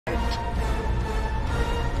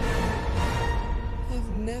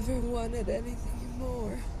never wanted anything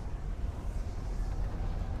more.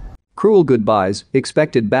 Cruel goodbyes,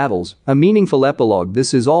 expected battles, a meaningful epilogue.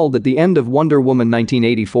 This is all that the end of Wonder Woman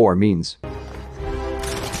 1984 means.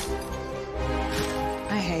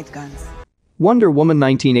 I hate guns. Wonder Woman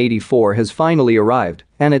 1984 has finally arrived,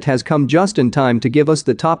 and it has come just in time to give us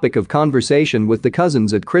the topic of conversation with the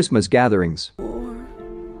cousins at Christmas gatherings.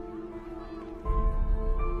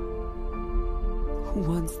 Who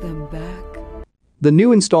wants them back? The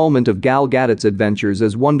new installment of Gal Gadot's adventures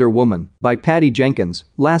as Wonder Woman by Patty Jenkins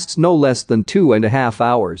lasts no less than 2.5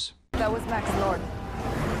 hours. That was Max Lord.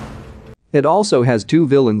 It also has 2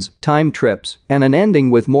 villains, time trips, and an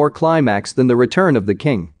ending with more climax than the return of the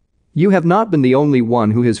king. You have not been the only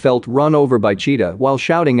one who has felt run over by Cheetah while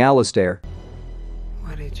shouting Alistair.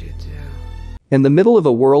 What did you do? In the middle of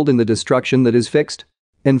a world in the destruction that is fixed?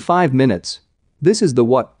 In 5 minutes. This is the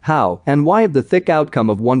what, how, and why of the thick outcome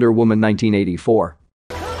of Wonder Woman 1984.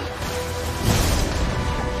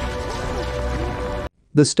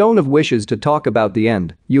 The Stone of Wishes. To talk about the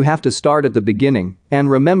end, you have to start at the beginning and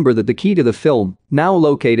remember that the key to the film, now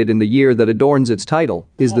located in the year that adorns its title,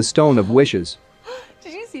 is the Stone of Wishes.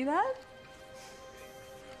 Did you see that?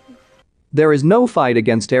 There is no fight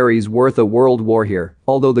against Ares worth a world war here,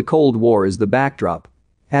 although the Cold War is the backdrop.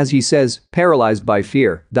 As he says, paralyzed by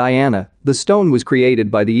fear, Diana, the stone was created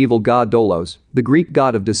by the evil god Dolos, the Greek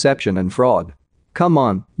god of deception and fraud. Come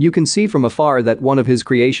on, you can see from afar that one of his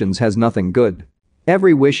creations has nothing good.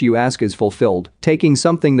 Every wish you ask is fulfilled, taking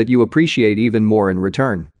something that you appreciate even more in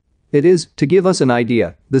return. It is, to give us an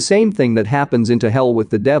idea, the same thing that happens into hell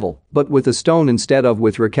with the devil, but with a stone instead of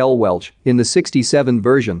with Raquel Welch in the '67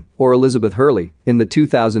 version or Elizabeth Hurley in the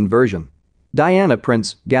 2000 version. Diana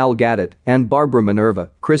Prince, Gal Gadot, and Barbara Minerva,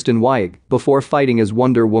 Kristen Wiig, before fighting as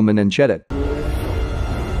Wonder Woman and Cheetah.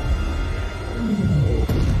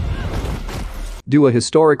 Do a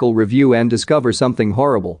historical review and discover something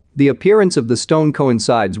horrible. The appearance of the stone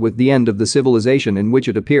coincides with the end of the civilization in which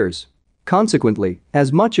it appears. Consequently,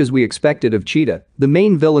 as much as we expected of Cheetah, the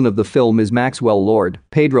main villain of the film is Maxwell Lord,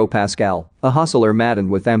 Pedro Pascal, a hustler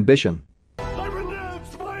maddened with ambition.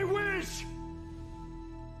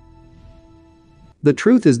 The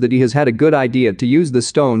truth is that he has had a good idea to use the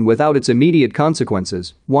stone without its immediate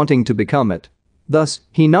consequences, wanting to become it. Thus,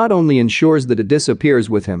 he not only ensures that it disappears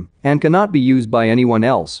with him and cannot be used by anyone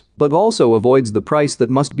else, but also avoids the price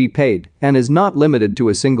that must be paid and is not limited to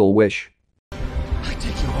a single wish. I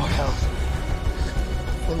take your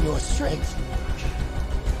health and your strength.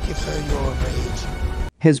 Give her your rage.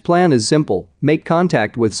 His plan is simple: make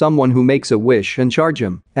contact with someone who makes a wish and charge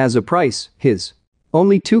him, as a price, his.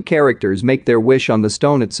 Only 2 characters make their wish on the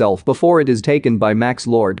stone itself before it is taken by Max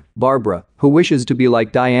Lord, Barbara, who wishes to be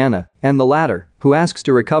like Diana, and the latter, who asks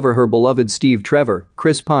to recover her beloved Steve Trevor,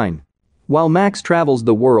 Chris Pine. While Max travels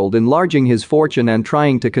the world enlarging his fortune and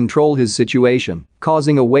trying to control his situation,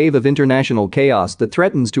 causing a wave of international chaos that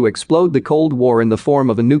threatens to explode the Cold War in the form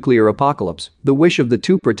of a nuclear apocalypse, the wish of the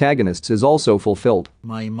 2 protagonists is also fulfilled.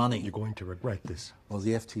 My money. You're going to regret this. Well,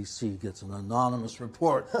 the FTC gets an anonymous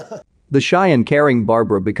report. The shy and caring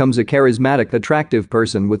Barbara becomes a charismatic, attractive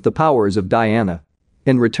person with the powers of Diana.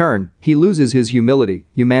 In return, he loses his humility,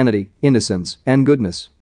 humanity, innocence, and goodness.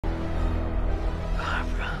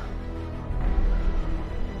 Barbara.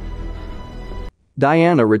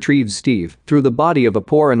 Diana retrieves Steve through the body of a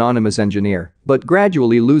poor anonymous engineer, but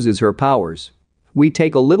gradually loses her powers. We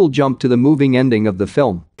take a little jump to the moving ending of the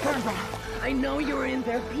film. Barbara, I know you're in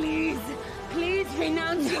there. Please, please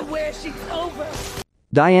renounce your wish. It's over.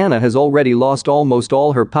 Diana has already lost almost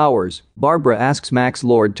all her powers. Barbara asks Max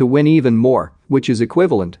Lord to win even more, which is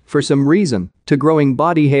equivalent, for some reason, to growing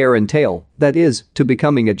body hair and tail, that is, to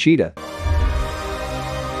becoming a cheetah.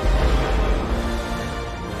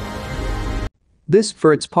 This,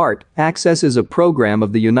 for its part, accesses a program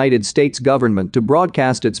of the United States government to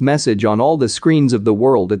broadcast its message on all the screens of the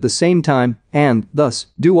world at the same time and, thus,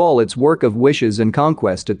 do all its work of wishes and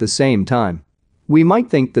conquest at the same time. We might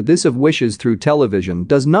think that this of wishes through television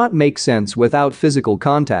does not make sense without physical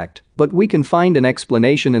contact, but we can find an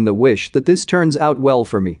explanation in the wish that this turns out well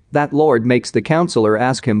for me, that Lord makes the counselor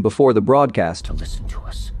ask him before the broadcast To listen to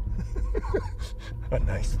us. A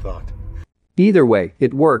nice thought. Either way,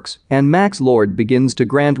 it works, and Max Lord begins to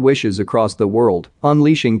grant wishes across the world,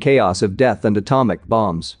 unleashing chaos of death and atomic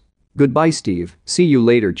bombs. Goodbye, Steve. See you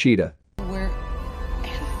later, Cheetah. Where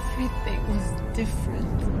everything was different.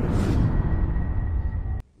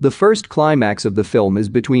 The first climax of the film is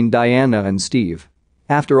between Diana and Steve.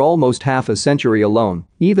 After almost half a century alone,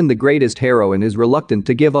 even the greatest heroine is reluctant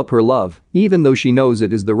to give up her love, even though she knows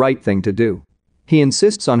it is the right thing to do. He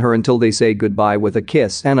insists on her until they say goodbye with a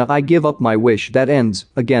kiss and a "I give up my wish" that ends,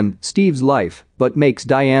 again, Steve's life, but makes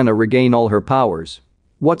Diana regain all her powers.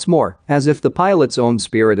 What's more, as if the pilot's own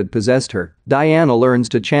spirit had possessed her, Diana learns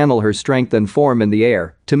to channel her strength and form in the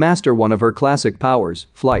air to master one of her classic powers,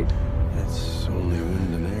 flight. It's only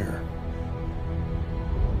wind and air.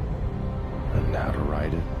 And how to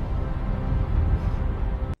ride it?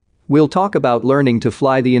 We'll talk about learning to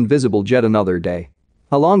fly the invisible jet another day.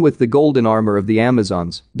 Along with the golden armor of the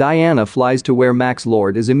Amazons, Diana flies to where Max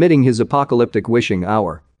Lord is emitting his apocalyptic wishing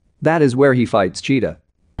hour. That is where he fights Cheetah.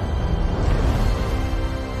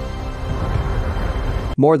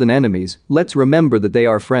 More than enemies, let's remember that they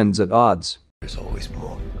are friends at odds. There's always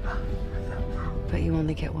more. But you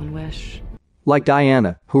only get one wish. Like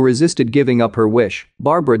Diana, who resisted giving up her wish,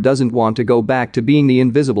 Barbara doesn't want to go back to being the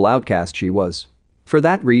invisible outcast she was. For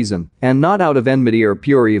that reason, and not out of enmity or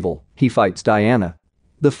pure evil, he fights Diana.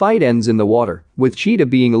 The fight ends in the water, with Cheetah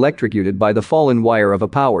being electrocuted by the fallen wire of a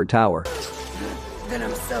power tower. Then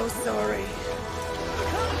I'm so sorry.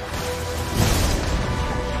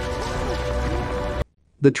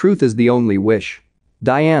 The truth is the only wish.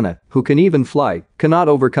 Diana, who can even fly, cannot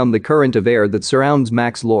overcome the current of air that surrounds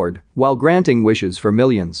Max Lord while granting wishes for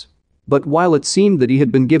millions. But while it seemed that he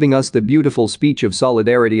had been giving us the beautiful speech of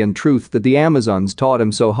solidarity and truth that the Amazons taught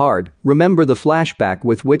him so hard, remember the flashback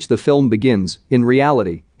with which the film begins, in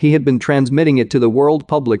reality, he had been transmitting it to the world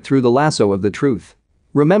public through the lasso of the truth.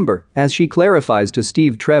 Remember, as she clarifies to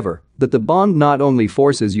Steve Trevor, that the bond not only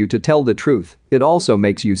forces you to tell the truth, it also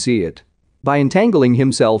makes you see it. By entangling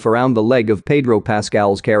himself around the leg of Pedro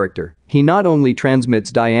Pascal's character, he not only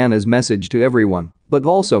transmits Diana's message to everyone, but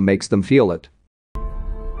also makes them feel it.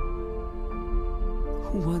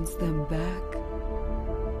 Who wants them back?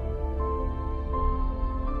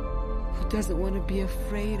 Who doesn't want to be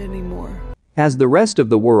afraid anymore? As the rest of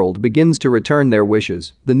the world begins to return their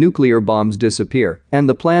wishes, the nuclear bombs disappear, and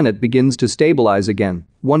the planet begins to stabilize again.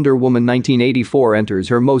 Wonder Woman 1984 enters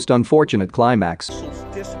her most unfortunate climax.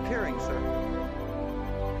 Disappearing, sir.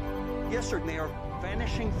 Yes, sir, they are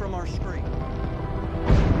vanishing from our screen.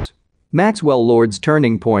 Maxwell Lord's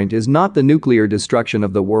turning point is not the nuclear destruction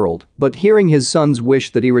of the world, but hearing his son's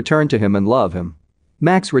wish that he return to him and love him.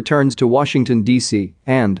 Max returns to Washington, D.C.,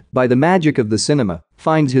 and, by the magic of the cinema,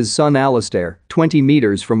 finds his son Alistair 20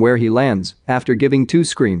 meters from where he lands after giving 2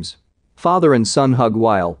 screams. Father and son hug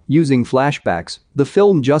while, using flashbacks, the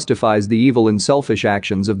film justifies the evil and selfish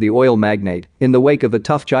actions of the oil magnate in the wake of a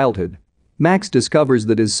tough childhood. Max discovers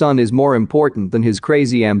that his son is more important than his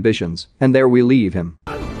crazy ambitions, and there we leave him.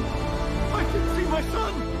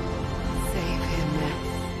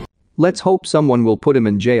 Let's hope someone will put him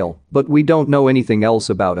in jail, but we don't know anything else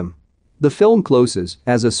about him. The film closes,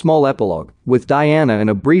 as a small epilogue, with Diana in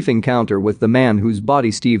a brief encounter with the man whose body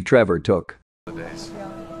Steve Trevor took.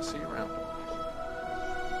 See you around.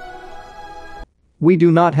 We do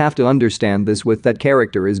not have to understand this with that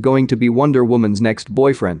character is going to be Wonder Woman's next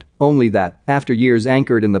boyfriend, only that, after years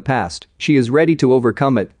anchored in the past, she is ready to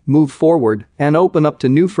overcome it, move forward, and open up to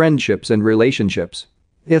new friendships and relationships.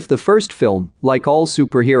 If the first film, like all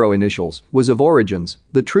superhero initials, was of origins,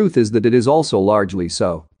 the truth is that it is also largely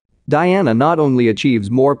so. Diana not only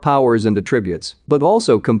achieves more powers and attributes, but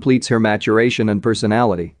also completes her maturation and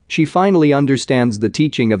personality. She finally understands the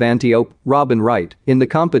teaching of Antiope, Robin Wright, in the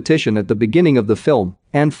competition at the beginning of the film,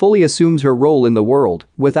 and fully assumes her role in the world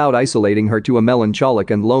without isolating her to a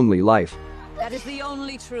melancholic and lonely life. That is the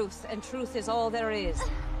only truth, and truth is all there is.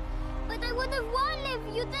 But I would have won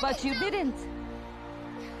if you didn't. But you didn't.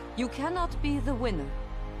 You cannot be the winner,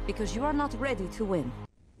 because you are not ready to win.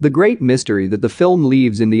 The great mystery that the film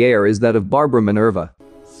leaves in the air is that of Barbara Minerva,